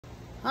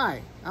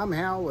Hi, I'm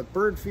Hal with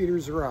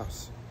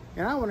BirdFeedersRUs,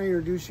 and I want to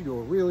introduce you to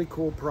a really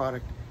cool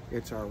product.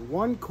 It's our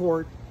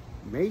 1-quart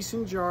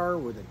mason jar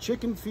with a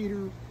chicken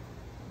feeder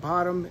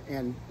bottom,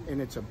 and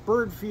it's a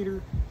bird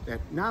feeder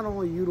that not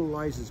only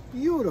utilizes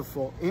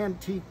beautiful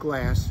antique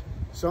glass,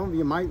 some of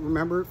you might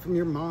remember it from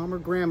your mom or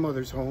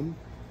grandmother's home,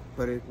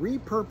 but it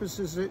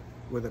repurposes it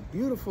with a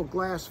beautiful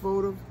glass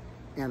votive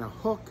and a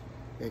hook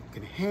that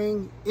can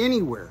hang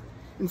anywhere.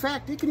 In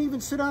fact, it can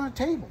even sit on a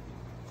table,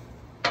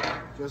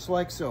 just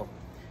like so.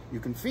 You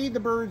can feed the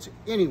birds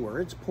anywhere.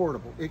 It's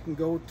portable. It can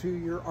go to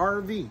your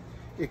RV.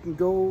 It can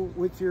go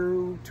with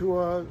you to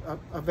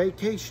a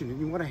vacation and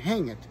you want to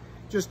hang it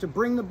just to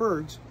bring the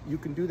birds. You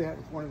can do that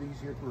with one of these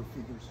here bird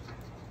feeders.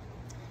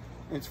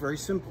 And it's very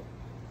simple.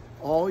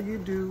 All you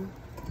do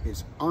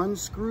is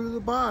unscrew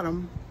the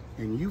bottom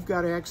and you've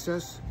got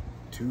access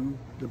to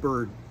the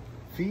bird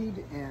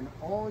feed. And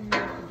all you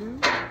have to do,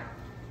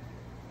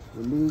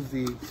 remove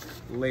the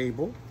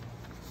label.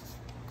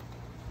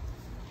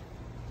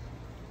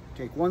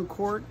 Take 1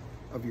 quart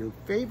of your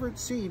favorite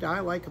seed. I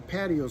like a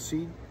patio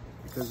seed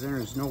because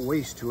there's no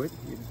waste to it.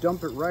 You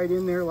dump it right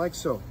in there like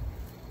so.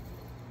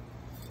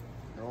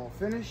 They're all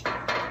finished.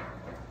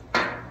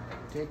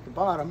 Take the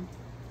bottom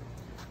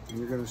and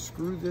you're going to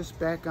screw this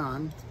back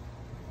on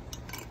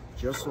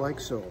just like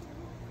so.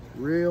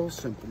 Real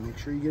simple. Make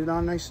sure you get it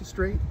on nice and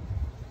straight.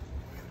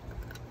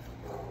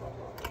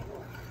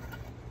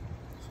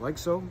 Just like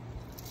so.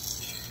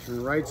 Turn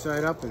the right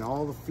side up and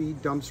all the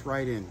feed dumps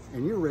right in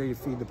and you're ready to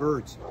feed the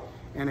birds.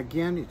 And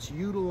again, it's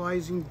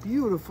utilizing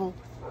beautiful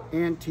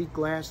antique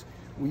glass.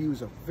 We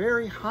use a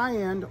very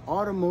high-end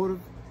automotive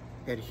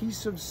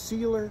adhesive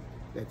sealer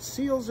that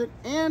seals it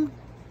and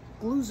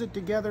glues it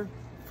together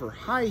for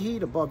high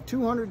heat above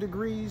 200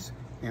 degrees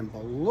and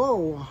below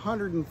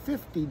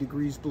 150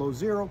 degrees below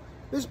zero.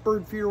 This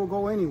bird feeder will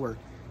go anywhere.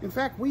 In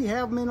fact, we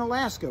have them in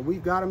Alaska.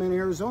 We've got them in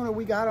Arizona.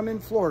 We got them in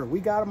Florida. We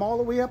got them all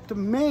the way up to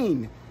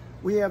Maine.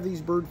 We have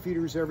these bird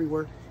feeders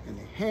everywhere, and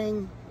they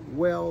hang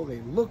well,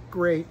 they look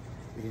great,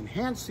 they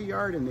enhance the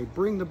yard, and they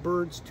bring the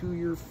birds to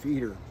your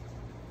feeder.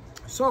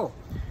 So,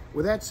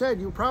 with that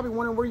said, you're probably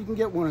wondering where you can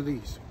get one of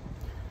these.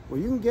 Well,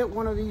 you can get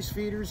one of these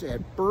feeders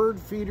at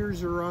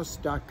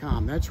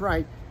BirdFeedersRUs.com. That's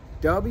right,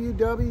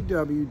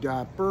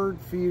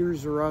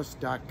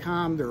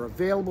 www.birdfeedersrus.com. They're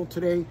available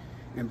today,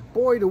 and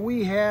boy, do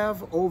we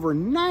have over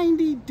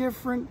 90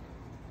 different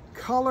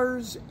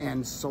colors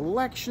and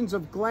selections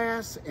of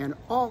glass and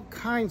all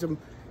kinds of.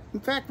 In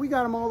fact, we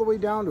got them all the way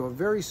down to a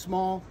very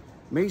small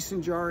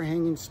mason jar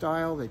hanging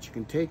style that you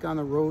can take on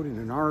the road in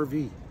an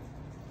RV.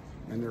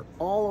 And they're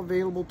all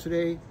available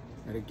today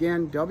at,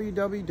 again,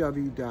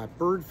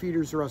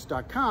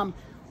 www.birdfeedersrus.com,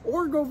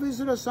 or go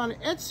visit us on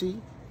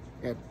Etsy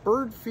at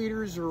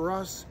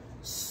BirdFeedersRUs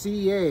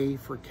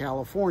for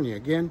California.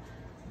 Again,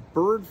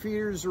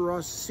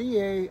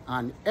 BirdFeedersRUs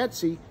on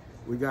Etsy.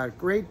 We got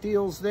great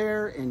deals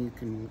there, and you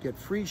can get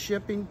free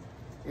shipping,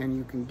 and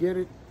you can get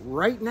it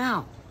right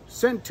now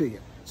sent to you.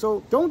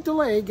 So don't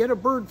delay, get a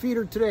bird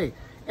feeder today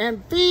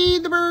and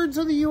feed the birds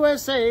of the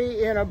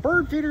USA in a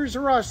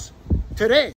BirdFeedersRUs today.